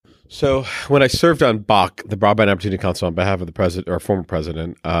So when I served on BOC, the Broadband Opportunity Council, on behalf of the president or former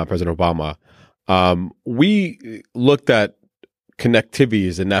president, President Obama, we looked at connectivity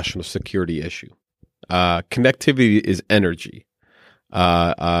as a national security issue. Connectivity is energy.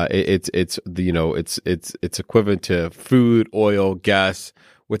 It's equivalent to food, oil, gas.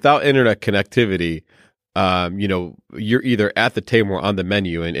 Without internet connectivity, you're either at the table or on the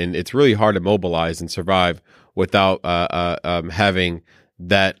menu, and it's really hard to mobilize and survive without having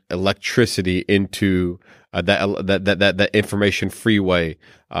that electricity into that information freeway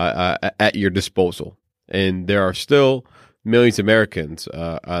at your disposal. And there are still millions of Americans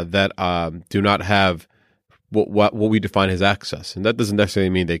that do not have what we define as access, and that doesn't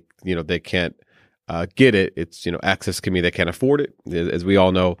necessarily mean they can't get it. It's access can mean they can't afford it. As we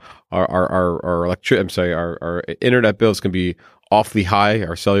all know, our internet bills can be awfully high.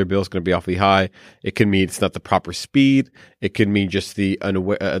 Our cellular bill is going to be awfully high. It can mean it's not the proper speed. It can mean just the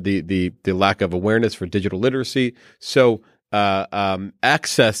lack of awareness for digital literacy. So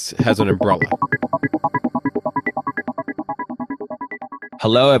access has an umbrella.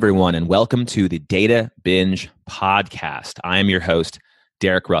 Hello, everyone, and welcome to the Data Binge podcast. I am your host,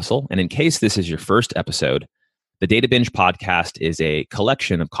 Derek Russell, and in case this is your first episode, the Data Binge podcast is a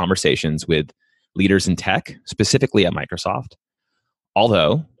collection of conversations with leaders in tech, specifically at Microsoft.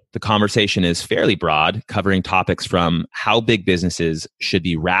 Although the conversation is fairly broad, covering topics from how big businesses should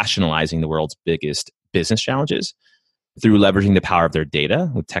be rationalizing the world's biggest business challenges through leveraging the power of their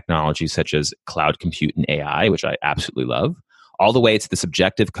data with technologies such as cloud compute and AI, which I absolutely love, all the way to the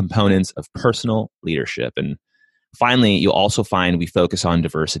subjective components of personal leadership. And finally, you'll also find we focus on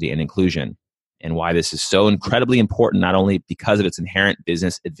diversity and inclusion and why this is so incredibly important, not only because of its inherent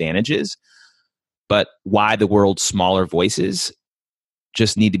business advantages, but why the world's smaller voices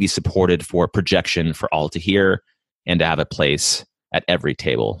just need to be supported for projection for all to hear and to have a place at every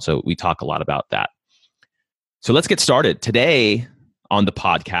table. So we talk a lot about that. So let's get started. Today on the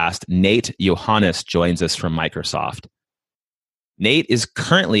podcast, Nate Yohannes joins us from Microsoft. Nate is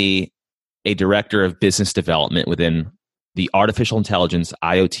currently a director of business development within the Artificial Intelligence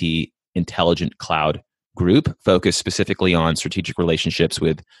IoT Intelligent Cloud group, focused specifically on strategic relationships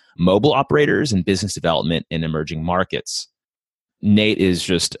with mobile operators and business development in emerging markets. Nate is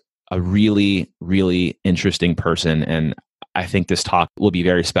just a really, really interesting person, and I think this talk will be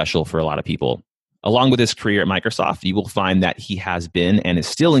very special for a lot of people. Along with his career at Microsoft, you will find that he has been and is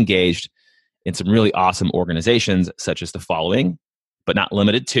still engaged in some really awesome organizations, such as the following, but not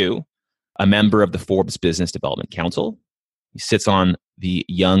limited to: a member of the Forbes Business Development Council. He sits on the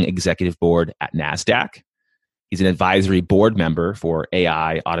Young Executive Board at NASDAQ. He's an advisory board member for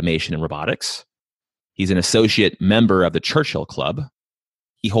AI, automation, and robotics. He's an associate member of the Churchill Club.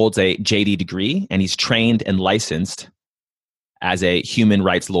 He holds a JD degree, and he's trained and licensed as a human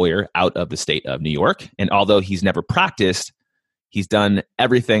rights lawyer out of the state of New York. And although he's never practiced, he's done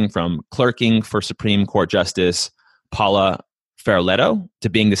everything from clerking for Supreme Court Justice Paula Ferroletto to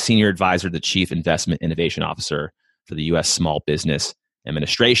being the senior advisor to the Chief Investment Innovation Officer for the U.S. Small Business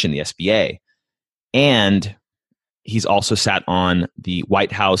Administration, the SBA. And he's also sat on the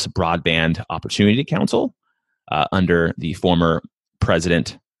White House Broadband Opportunity Council under the former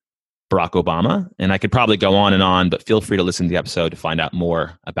President Barack Obama. And I could probably go on, but feel free to listen to the episode to find out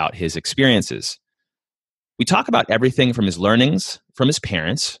more about his experiences. We talk about everything from his learnings from his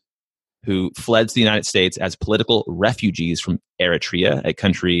parents, who fled to the United States as political refugees from Eritrea, a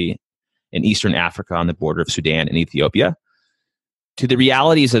country in Eastern Africa on the border of Sudan and Ethiopia, to the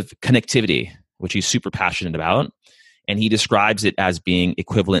realities of connectivity, which he's super passionate about. And he describes it as being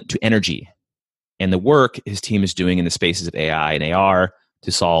equivalent to energy, and the work his team is doing in the spaces of AI and AR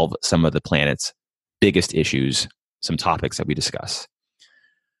to solve some of the planet's biggest issues, some topics that we discuss.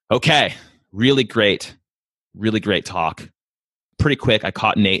 Okay, really great talk. Pretty quick, I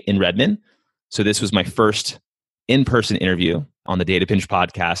caught Nate in Redmond. So this was my first in-person interview on the Data Binge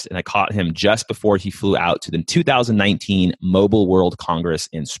podcast, and I caught him just before he flew out to the 2019 Mobile World Congress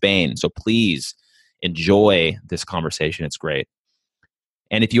in Spain. So please enjoy this conversation. It's great.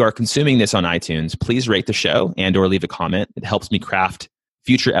 And if you are consuming this on iTunes, please rate the show and or leave a comment. It helps me craft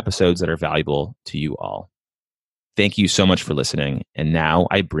future episodes that are valuable to you all. Thank you so much for listening. And now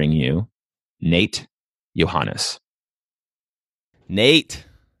I bring you Nate Yohannes. Nate,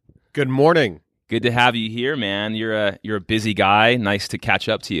 Good morning. good to have you here, man. You're a busy guy. Nice to catch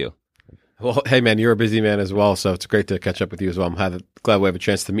up to you. Well, hey, man, you're a busy man as well, so it's great to catch up with you as well. I'm glad we have a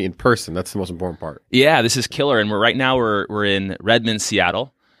chance to meet in person. That's the most important part. Yeah, this is killer. And we're in Redmond,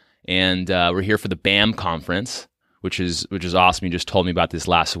 Seattle, and we're here for the BAM conference, which is awesome. You just told me about this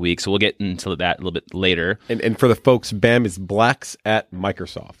last week, so we'll get into that a little bit later. And for the folks, BAM is Blacks at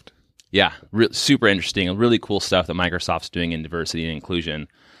Microsoft. Yeah, super interesting and really cool stuff that Microsoft's doing in diversity and inclusion.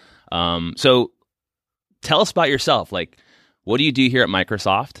 So tell us about yourself. Like, what do you do here at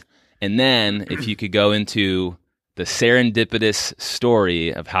Microsoft? And then if you could go into the serendipitous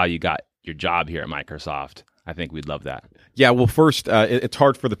story of how you got your job here at Microsoft, I think we'd love that. Yeah, well, first, it's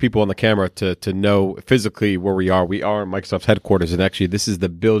hard for the people on the camera to know physically where we are. We are in Microsoft's headquarters, and actually, this is the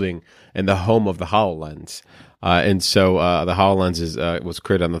building and the home of the HoloLens. And so the HoloLens was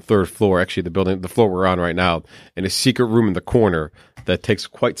created on the third floor, actually the floor we're on right now, in a secret room in the corner that takes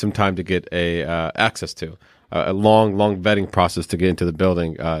quite some time to get access to. A long vetting process to get into the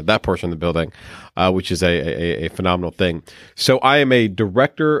building, that portion of the building, which is a phenomenal thing. So I am a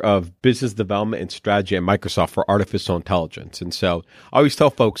director of business development and strategy at Microsoft for artificial intelligence. And so I always tell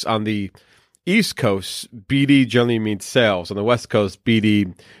folks on the East Coast, BD generally means sales. On the West Coast,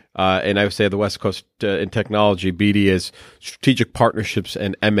 BD, and I would say the West Coast in technology, BD is strategic partnerships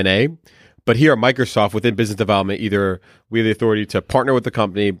and M&A. But here at Microsoft, within business development, either we have the authority to partner with the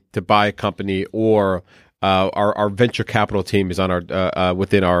company, to buy a company, or our venture capital team is on our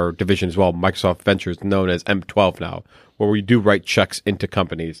within our division as well. Microsoft Ventures, known as M12 now, where we do write checks into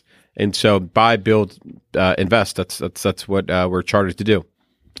companies. And so, buy, build, invest. That's what we're chartered to do.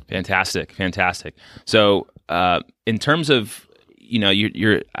 Fantastic. So, in terms of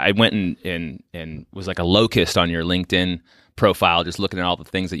I went and was like a locust on your LinkedIn profile, just looking at all the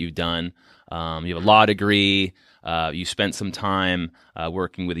things that you've done. You have a law degree. You spent some time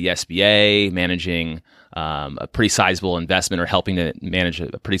working with the SBA, managing a pretty sizable investment, or helping to manage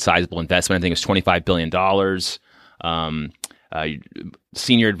a pretty sizable investment. I think it was $25 billion.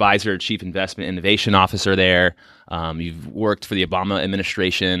 Senior advisor, chief investment innovation officer there. You've worked for the Obama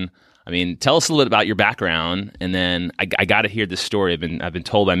administration. I mean, tell us a little bit about your background, and then I got to hear this story. I've been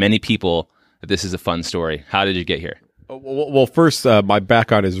told by many people that this is a fun story. How did you get here? Well, first, my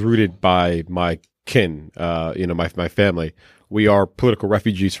background is rooted by my kin, my family. We are political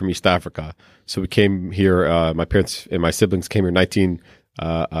refugees from East Africa. So we came here, my parents and my siblings came here in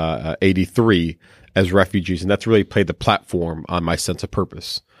 1983 as refugees. And that's really played the platform on my sense of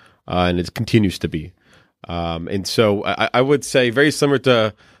purpose. And it continues to be. And so I would say very similar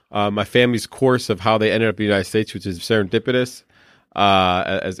to my family's course of how they ended up in the United States, which is serendipitous.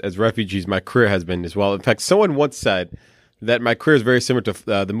 As refugees, my career has been as well. In fact, someone once said that my career is very similar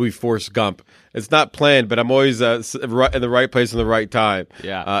to the movie Forrest Gump. It's not planned, but I'm always in the right place in the right time.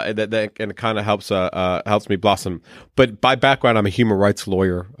 Yeah, and it kind of helps me blossom. But by background, I'm a human rights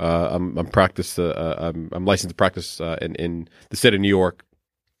lawyer. I'm licensed to practice in the state of New York.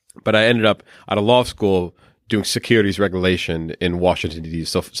 But I ended up at a law school doing securities regulation in Washington, D.C.,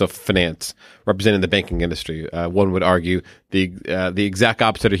 so finance, representing the banking industry. One would argue the exact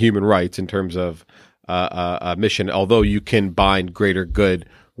opposite of human rights in terms of mission, although you can bind greater good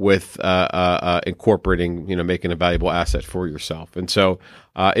with incorporating, making a valuable asset for yourself. And so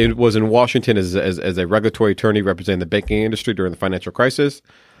it was in Washington as a regulatory attorney representing the banking industry during the financial crisis.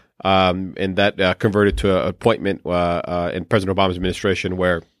 And that converted to an appointment in President Obama's administration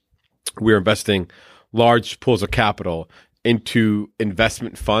where we were investing large pools of capital into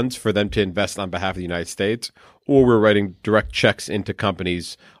investment funds for them to invest on behalf of the United States, or we're writing direct checks into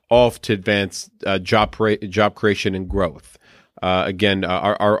companies, all to advance job creation and growth. Again,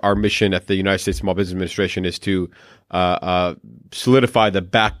 our mission at the United States Small Business Administration is to solidify the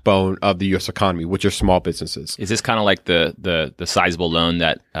backbone of the U.S. economy, which are small businesses. Is this kind of like the sizable loan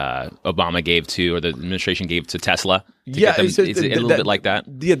that Obama gave to, or the administration gave to Tesla? Yeah, is it a little bit like that?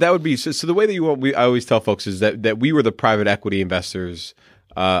 Yeah, that would be. So the way that I always tell folks is that we were the private equity investors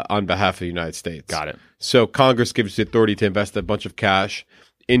on behalf of the United States. Got it. So Congress gives us the authority to invest a bunch of cash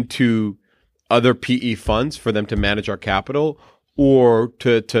into other PE funds for them to manage our capital, or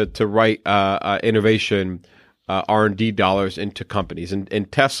to write innovation R&D dollars into companies.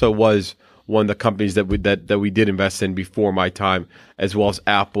 And Tesla was one of the companies that we did invest in before my time, as well as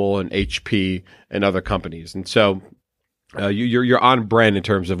Apple and HP and other companies. And so you're on brand in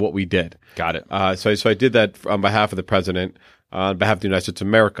terms of what we did. Got it. So I did that on behalf of the president, on behalf of the United States of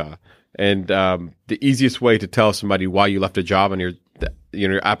America. And the easiest way to tell somebody why you left a job on your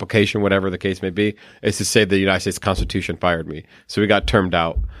application, whatever the case may be, is to say the United States Constitution fired me. So we got termed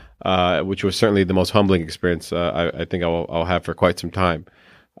out, which was certainly the most humbling experience I think I'll have for quite some time.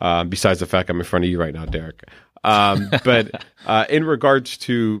 Besides the fact I'm in front of you right now, Derek. But in regards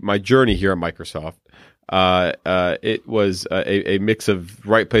to my journey here at Microsoft, it was a mix of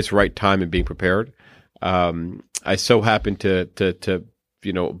right place, right time, and being prepared. I so happened to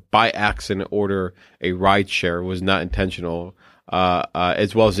by accident order a ride share. It was not intentional.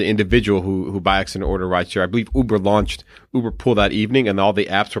 as well as the individual who by accident ordered rideshare. I believe Uber launched Uber Pool that evening, and all the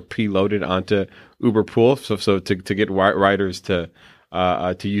apps were preloaded onto Uber Pool, so to get riders to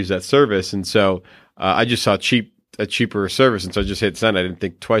use that service. And so I just saw a cheaper service, and so I just hit send. I didn't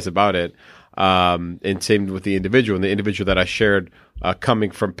think twice about it. And same with the individual. And the individual that I shared,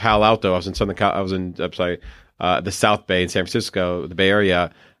 coming from Palo Alto, I was in the South Bay in San Francisco, the Bay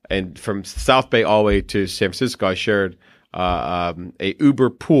Area, and from South Bay all the way to San Francisco, I shared a Uber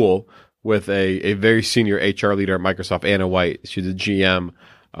Pool with a very senior HR leader at Microsoft, Anna White. She's the GM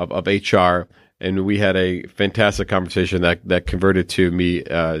of HR, and we had a fantastic conversation that converted to me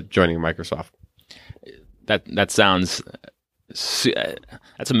joining Microsoft. That sounds.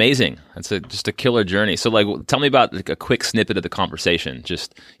 That's amazing. That's just a killer journey. So, like, tell me about a quick snippet of the conversation.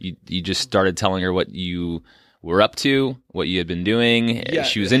 Just you just started telling her what you were up to, what you had been doing. Yeah.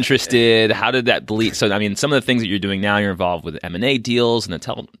 She was interested. How did that bleed? So, I mean, some of the things that you're doing now, you're involved with M&A deals and the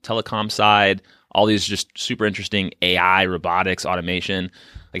telecom side. All these just super interesting AI, robotics, automation.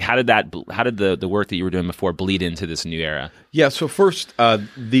 Like, how did the work that you were doing before bleed into this new era? Yeah. So first,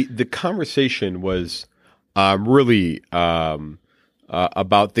 the conversation was really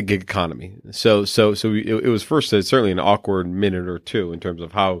about the gig economy. So it was first certainly an awkward minute or two in terms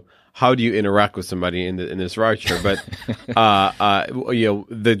of how do you interact with somebody in this rideshare. But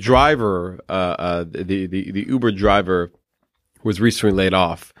the driver, the Uber driver, was recently laid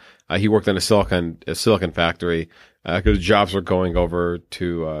off. He worked on a silicon factory because jobs were going over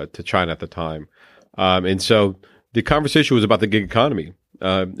to China at the time, and so the conversation was about the gig economy.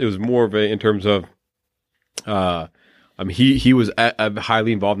 It was more of in terms of. He was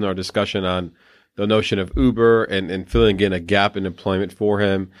highly involved in our discussion on the notion of Uber and filling in a gap in employment for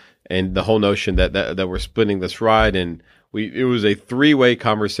him, and the whole notion that we're splitting this ride. And it was a three-way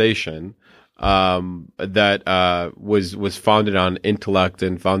conversation that was founded on intellect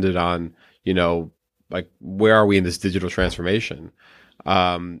and founded on, like, where are we in this digital transformation?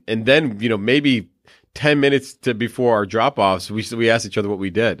 And then, maybe 10 minutes before our drop-offs, we asked each other what we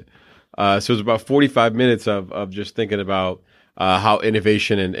did. So it was about 45 minutes of just thinking about how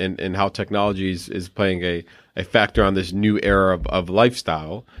innovation and how technology is playing a factor on this new era of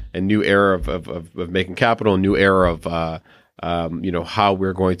lifestyle and new era of making capital, and new era of how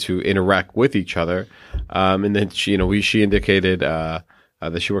we're going to interact with each other. And then she indicated that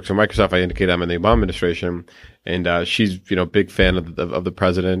she works for Microsoft. I indicated I'm in the Obama administration, and she's big fan of the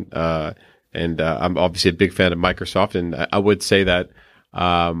president, and I'm obviously a big fan of Microsoft. And I would say that.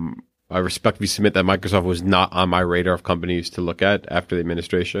 I respectfully submit that Microsoft was not on my radar of companies to look at after the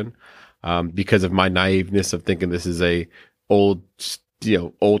administration, because of my naiveness of thinking this is a old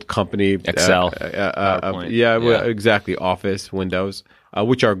company. Excel, exactly. Office, Windows,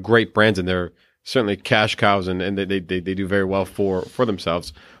 which are great brands, and they're certainly cash cows, and they do very well for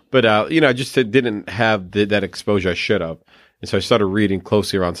themselves. But I just didn't have that exposure I should have, and so I started reading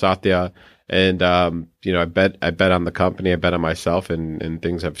closely around Satya. And I bet on the company, I bet on myself, and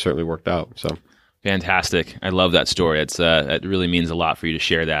things have certainly worked out. So fantastic! I love that story. It really means a lot for you to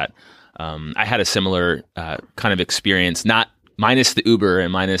share that. I had a similar kind of experience, not minus the Uber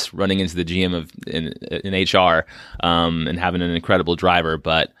and minus running into the GM in HR and having an incredible driver,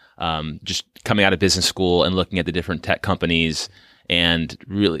 but just coming out of business school and looking at the different tech companies. And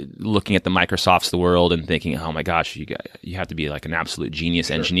really looking at the Microsofts of the world and thinking, oh my gosh, you have to be like an absolute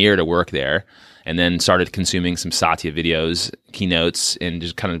genius engineer to work there. And then started consuming some Satya videos, keynotes, and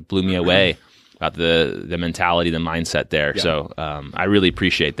just kind of blew me away about the mentality, the mindset there. Yeah. So I really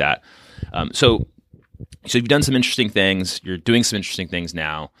appreciate that. So you've done some interesting things. You're doing some interesting things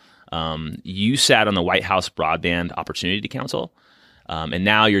now. You sat on the White House Broadband Opportunity Council, and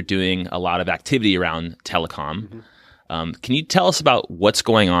now you're doing a lot of activity around telecom. Mm-hmm. Can you tell us about what's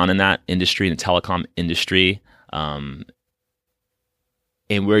going on in that industry, in the telecom industry, and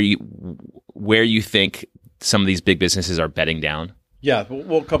where you think some of these big businesses are bedding down? Yeah,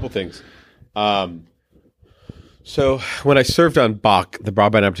 well, a couple things. So when I served on BOC, the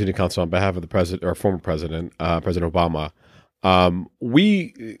Broadband Opportunity Council, on behalf of the president or former president, President Obama,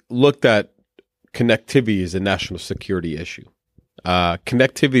 we looked at connectivity as a national security issue.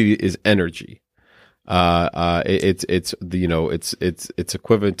 Connectivity is energy. It's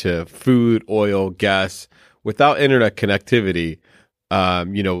equivalent to food, oil, gas. Without internet connectivity,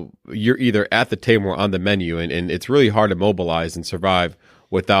 you're either at the table or on the menu, and it's really hard to mobilize and survive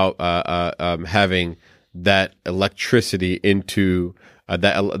without having that electricity into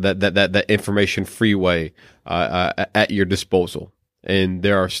that information freeway at your disposal. And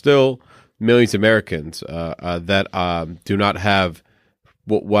there are still millions of Americans that do not have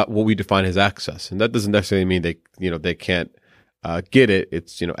what we define as access, and that doesn't necessarily mean they can't get it.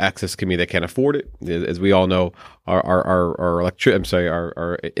 It's access can mean they can't afford it. As we all know, our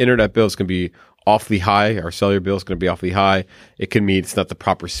internet bills can be awfully high. Our cellular bill is going to be awfully high. It can mean it's not the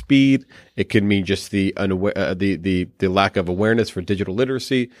proper speed. It can mean just the lack of awareness for digital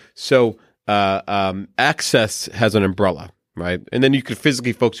literacy. So access has an umbrella, right? And then you could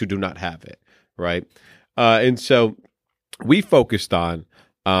physically folks who do not have it, right? And so we focused on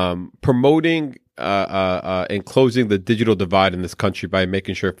promoting and closing the digital divide in this country by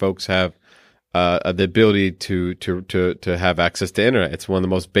making sure folks have the ability to have access to internet. It's one of the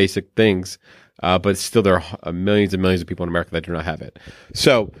most basic things, but still there are millions and millions of people in America that do not have it.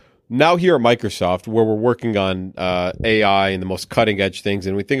 So now here at Microsoft, where we're working on AI and the most cutting edge things,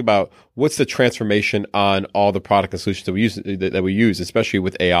 and we think about what's the transformation on all the product and solutions that we use, especially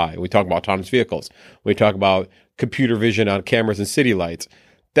with AI. We talk about autonomous vehicles. We talk about computer vision on cameras and city lights.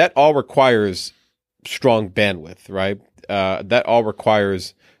 That all requires strong bandwidth, right? That all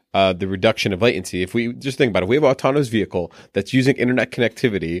requires the reduction of latency. If we just think about it, we have an autonomous vehicle that's using internet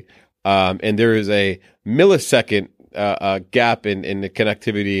connectivity, and there is a millisecond gap in the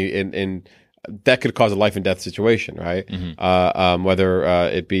connectivity, and that could cause a life and death situation, right? Mm-hmm. Whether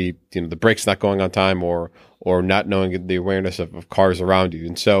it be the brakes not going on time or not knowing the awareness of cars around you,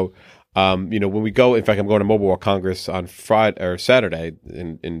 and so. When we go, in fact, I'm going to Mobile World Congress on Friday or Saturday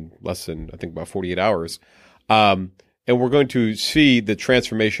in less than, I think, about 48 hours. And we're going to see the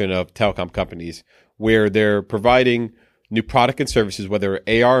transformation of telecom companies where they're providing new product and services, whether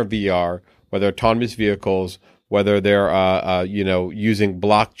AR and VR, whether autonomous vehicles, whether they're, using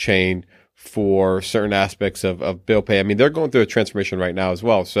blockchain for certain aspects of bill pay. I mean, they're going through a transformation right now as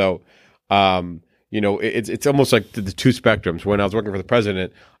well. So, it's almost like the two spectrums. When I was working for the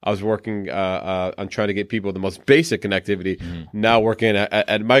president, I was working on trying to get people the most basic connectivity. Mm-hmm. Now working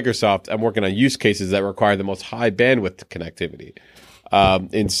at Microsoft, I'm working on use cases that require the most high bandwidth connectivity.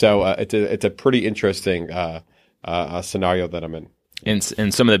 And so it's a pretty interesting scenario that I'm in. And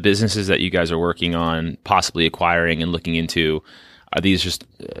some of the businesses that you guys are working on, possibly acquiring and looking into, are these just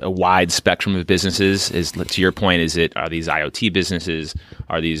a wide spectrum of businesses? To your point, are these IoT businesses?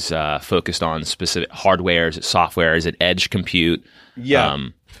 Are these focused on specific hardware? Is it software? Is it edge compute? Yeah.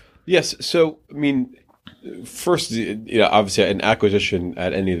 Yes. So, I mean, first, obviously, an acquisition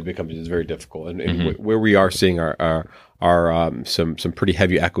at any of the big companies is very difficult, and mm-hmm. where we are seeing are some pretty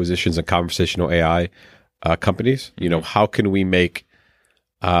heavy acquisitions in conversational AI companies. Mm-hmm. How can we make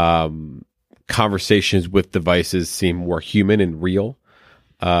conversations with devices seem more human and real?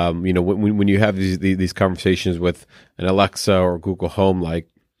 When you have these conversations with an Alexa or Google Home, like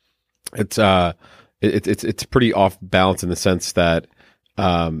it's pretty off balance in the sense that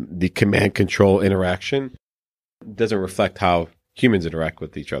the command control interaction doesn't reflect how humans interact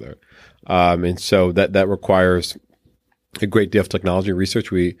with each other, and so that requires a great deal of technology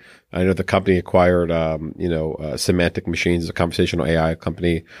research. I know the company acquired, Semantic Machines, a conversational AI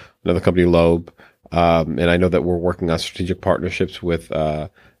company, another company, Lobe. And I know that we're working on strategic partnerships with,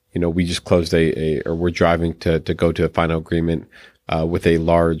 we just closed or we're driving to go to a final agreement, with a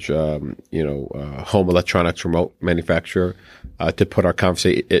large, home electronics remote manufacturer, to put our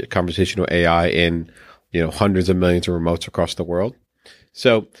conversational AI in, hundreds of millions of remotes across the world.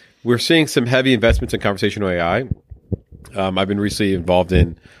 So we're seeing some heavy investments in conversational AI. I've been recently involved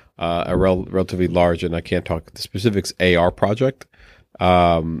in a relatively large, and I can't talk the specifics, AR project,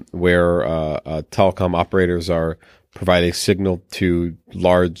 where telecom operators are providing signal to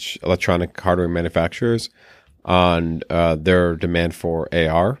large electronic hardware manufacturers on their demand for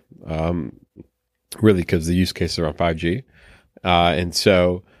AR, really because the use case is around 5G. And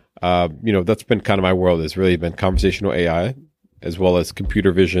so, that's been kind of my world, has really been conversational AI as well as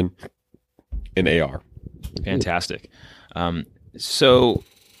computer vision and AR. Fantastic. So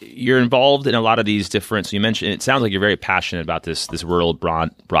you're involved in a lot of these different. So you mentioned, it sounds like you're very passionate about this rural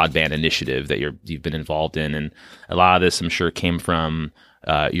broadband initiative that you've been involved in, and a lot of this, I'm sure, came from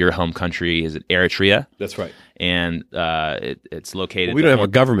your home country. Is it Eritrea? That's right. And it's located. Well, we don't have a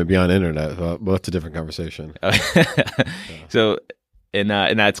government beyond internet. Well, that's a different conversation. So, and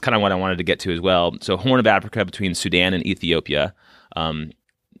that's kind of what I wanted to get to as well. So, Horn of Africa between Sudan and Ethiopia.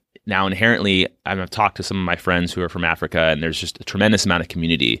 Now, inherently, I've talked to some of my friends who are from Africa, and there's just a tremendous amount of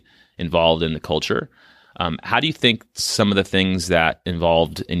community involved in the culture. How do you think some of the things that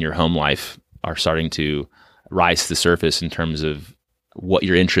involved in your home life are starting to rise to the surface in terms of what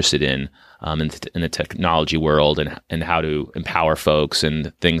you're interested in the technology world, and how to empower folks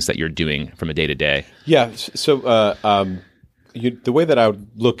and things that you're doing from a day-to-day? Yeah. So the way that I would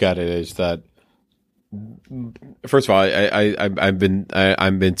look at it is that, first of all, I've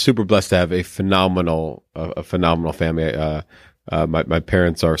been super blessed to have a phenomenal family. My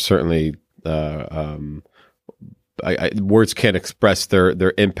parents are certainly, words can't express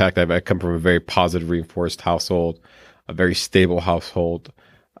their impact. I come from a very positive, reinforced household, a very stable household.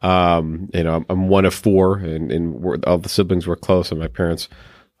 I'm one of four, and all the siblings were close, and my parents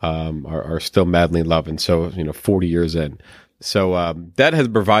are still madly in love. And so, 40 years in. So that has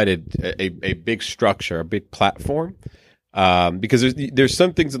provided a big structure, a big platform, because there's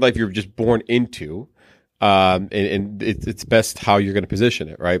some things in life you're just born into, and it's best how you're going to position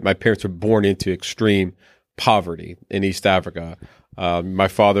it, right? My parents were born into extreme poverty in East Africa. My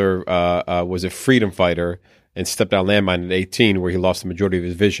father was a freedom fighter and stepped out landmine at 18, where he lost the majority of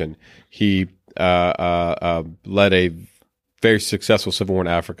his vision. He led a very successful civil war in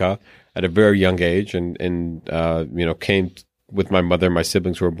Africa at a very young age, and came with my mother and my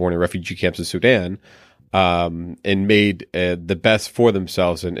siblings who were born in refugee camps in Sudan, and made the best for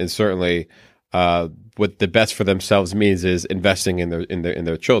themselves. And certainly, what the best for themselves means is investing in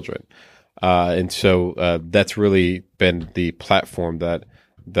their children. And so that's really been the platform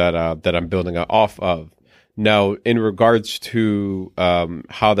that I'm building off of. Now, in regards to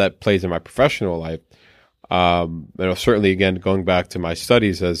how that plays in my professional life, certainly, again, going back to my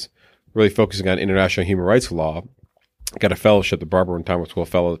studies as really focusing on international human rights law, I got a fellowship, the Barbara and Thomas School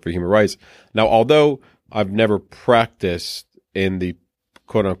Fellow for Human Rights. Now, although I've never practiced in the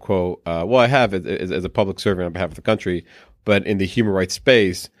quote unquote, I have as a public servant on behalf of the country, but in the human rights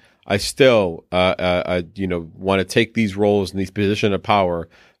space, I still, want to take these roles and these positions of power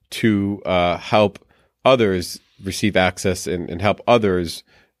to help others receive access and help others,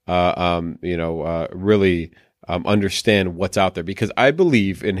 really understand what's out there. Because I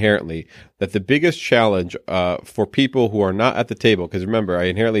believe inherently that the biggest challenge for people who are not at the table, because remember, I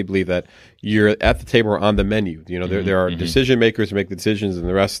inherently believe that you're at the table or on the menu. There are decision makers who make the decisions, and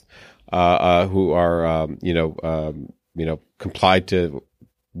the rest who are, complied to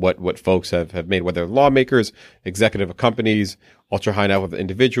what folks have made, whether lawmakers, executive of companies, ultra high net worth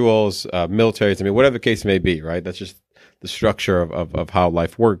individuals, militaries. I mean, whatever the case may be, right? That's just the structure of how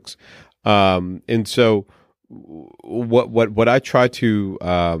life works. And so what I try to,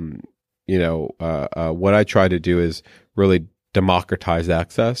 what I try to do is really democratize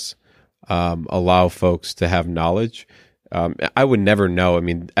access, allow folks to have knowledge. I would never know. I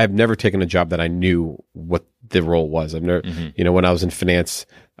mean, I've never taken a job that I knew what the role was. I've never, when I was in finance,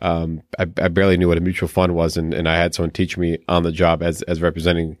 I barely knew what a mutual fund was, and I had someone teach me on the job as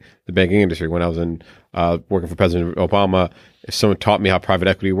representing the banking industry. When I was working for President Obama, someone taught me how private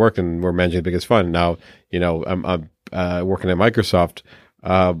equity worked, and we're managing the biggest fund. Now, I'm working at Microsoft.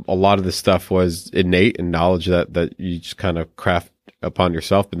 A lot of this stuff was innate and knowledge that you just kind of craft upon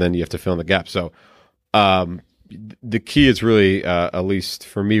yourself, but then you have to fill in the gap. So, the key is really, at least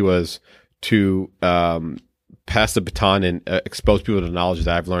for me, was to pass the baton and expose people to knowledge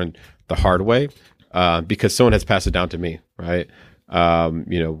that I've learned the hard way, because someone has passed it down to me, right?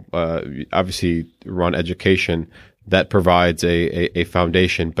 Obviously, run education that provides a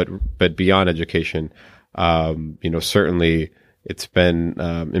foundation, but beyond education, certainly it's been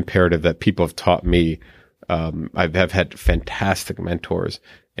imperative that people have taught me. I've had fantastic mentors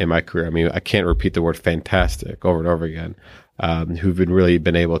in my career. I mean, I can't repeat the word fantastic over and over again, who've really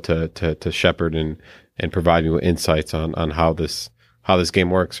been able to shepherd and provide me with insights on how this game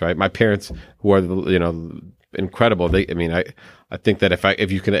works, right? My parents, who are, incredible. I think that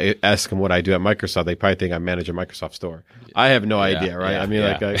if you can ask them what I do at Microsoft, they probably think I manage a Microsoft store. I have no idea,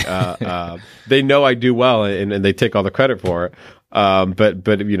 right? They know I do well, and they take all the credit for it. But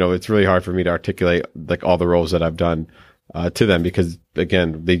it's really hard for me to articulate like all the roles that I've done to them, because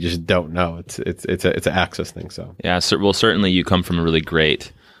again, they just don't know. It's an access thing. So yeah, well, certainly you come from a really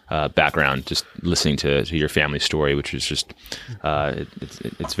great background. Just listening to your family story, which is just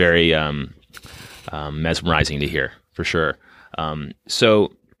it's very mesmerizing to hear, for sure.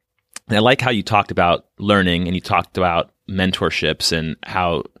 So I like how you talked about learning, and you talked about mentorships, and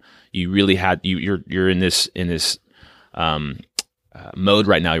how you really had you're in this mode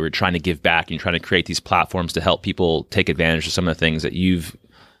right now. You're trying to give back and trying to create these platforms to help people take advantage of some of the things that you've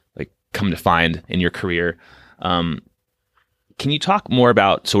come to find in your career. Can you talk more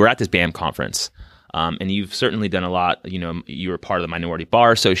about? So we're at this BAM conference, and you've certainly done a lot. You were part of the Minority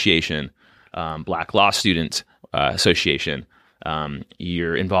Bar Association, Black Law Student Association.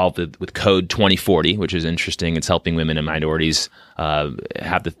 You're involved with Code 2040, which is interesting. It's helping women and minorities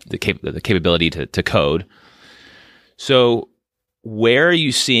have the capability to code. So where are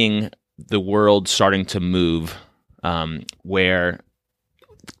you seeing the world starting to move, where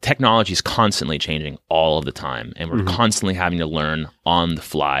technology is constantly changing all of the time, and we're constantly having to learn on the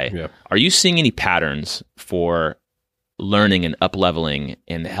fly? Yeah. Are you seeing any patterns for learning and up-leveling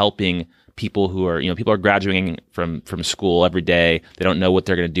and helping people who are, people are graduating from school every day. They don't know what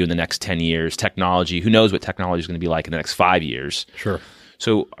they're going to do in the next 10 years. Technology, who knows what technology is going to be like in the next 5 years. Sure.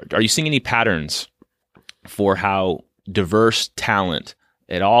 So are you seeing any patterns for how diverse talent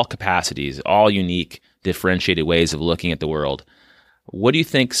at all capacities, all unique, differentiated ways of looking at the world? What do you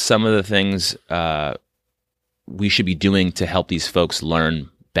think some of the things we should be doing to help these folks learn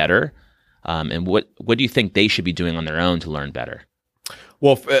better? And what do you think they should be doing on their own to learn better?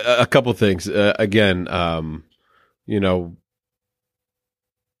 Well, a couple of things. Again,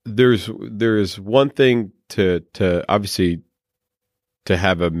 there's one thing to obviously to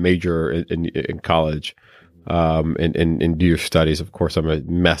have a major in college, and do your studies. Of course, I'm a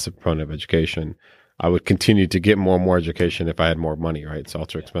massive proponent of education. I would continue to get more and more education if I had more money. Right, it's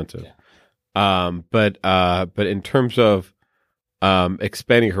ultra expensive. But in terms of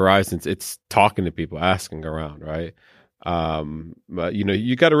expanding horizons, it's talking to people, asking around, right?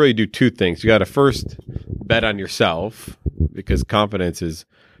 You got to really do two things. You got to first bet on yourself, because confidence is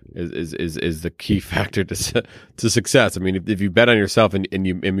the key factor to success. I mean, if you bet on yourself and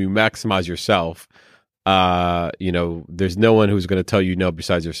you maximize yourself, there's no one who's going to tell you no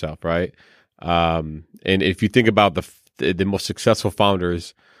besides yourself, right? And if you think about the most successful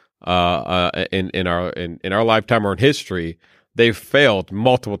founders in our lifetime or in history, they've failed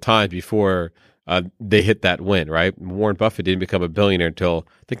multiple times before they hit that win, right? Warren Buffett didn't become a billionaire until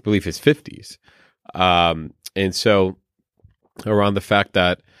I believe his 50s. And so around the fact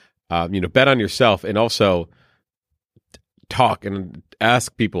that, bet on yourself, and also talk and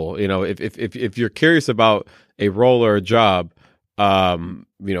ask people, if you're curious about a role or a job,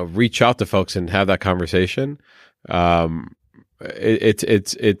 reach out to folks and have that conversation.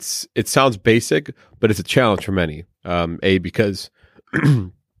 It sounds basic, but it's a challenge for many. Because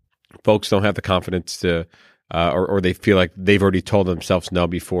folks don't have the confidence to, or they feel like they've already told themselves no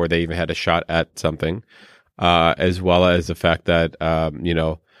before they even had a shot at something, as well as the fact that,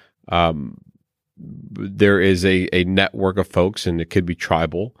 there is a network of folks, and it could be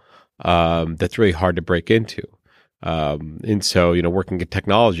tribal, that's really hard to break into. And so, working in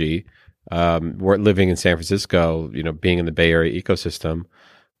technology, we're living in San Francisco, being in the Bay Area ecosystem,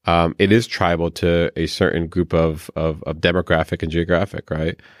 it is tribal to a certain group of demographic and geographic,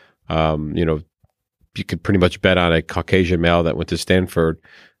 right? You could pretty much bet on a Caucasian male that went to Stanford,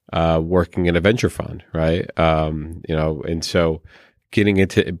 working in a venture fund, right? And so breaking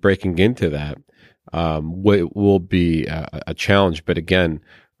into that, will be a challenge. But again,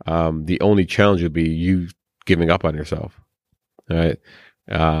 the only challenge would be you giving up on yourself, right?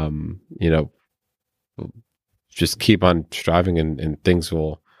 Just keep on striving, and things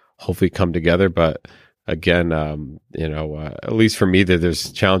will hopefully come together. But again, at least for me,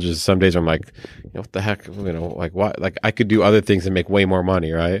 there's challenges. Some days I'm like, what the heck, like what? Like I could do other things and make way more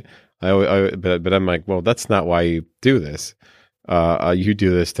money, right? But I'm like, well, that's not why you do this. You do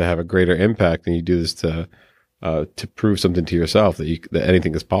this to have a greater impact, and you do this to prove something to yourself that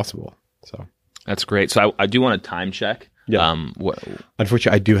anything is possible. So that's great. So I do want a time check. Yeah.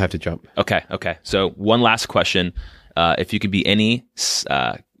 Unfortunately, I do have to jump. Okay. So one last question. If you could be any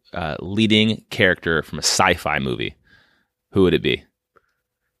leading character from a sci-fi movie, who would it be,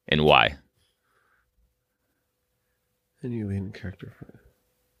 and why? Any leading character.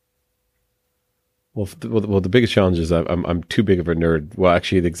 Well, the biggest challenge is I'm too big of a nerd. Well,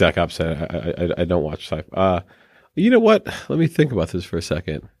 actually, the exact opposite. I don't watch sci-fi. You know what? Let me think about this for a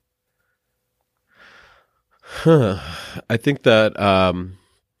second. I think that I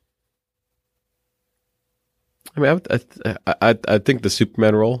think the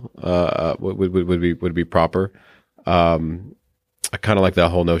Superman role would be proper. I kind of like that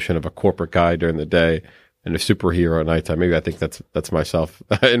whole notion of a corporate guy during the day and a superhero at nighttime. Maybe I think that's myself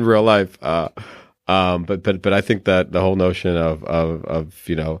in real life. But I think that the whole notion of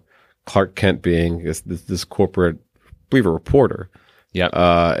Clark Kent being this corporate, I believe, a reporter. Yeah.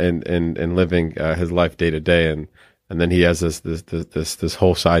 And living his life day to day, and then he has this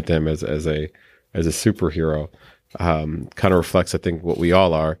whole side to him as a superhero. Kind of reflects, I think, what we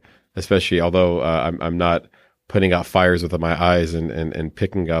all are. Especially, although I'm not putting out fires with my eyes and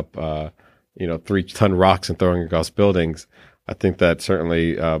picking up 3-ton rocks and throwing across buildings. I think that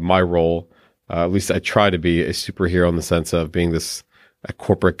certainly my role, at least I try to be a superhero in the sense of being a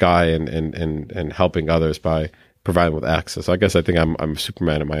corporate guy and helping others by providing with access. So I guess I think I'm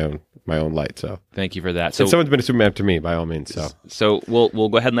Superman in my own light. So thank you for that. So and someone's been a Superman to me, by all means. So we'll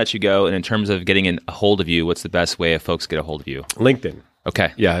go ahead and let you go. And in terms of getting a hold of you, what's the best way of folks get a hold of you? LinkedIn.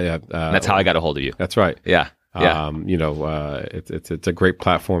 Okay. Yeah. That's how I got a hold of you. That's right. Yeah. It's a great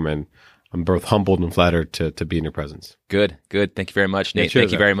platform, and I'm both humbled and flattered to be in your presence. Good. Thank you very much, Nate. cheers,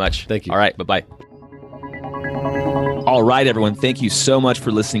 Thank you very much. Thank you. All right. Bye-bye. All right, everyone. Thank you so much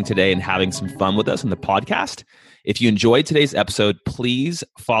for listening today and having some fun with us on the podcast. If you enjoyed today's episode, please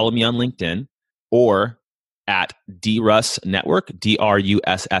follow me on LinkedIn or at DRUS Network,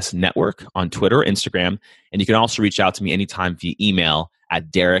 DRUSS Network on Twitter or Instagram. And you can also reach out to me anytime via email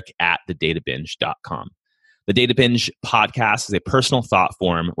at derek@thedatabinge.com. The Data Binge podcast is a personal thought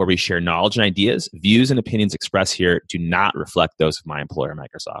forum where we share knowledge and ideas. Views and opinions expressed here do not reflect those of my employer,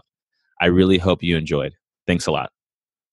 Microsoft. I really hope you enjoyed. Thanks a lot.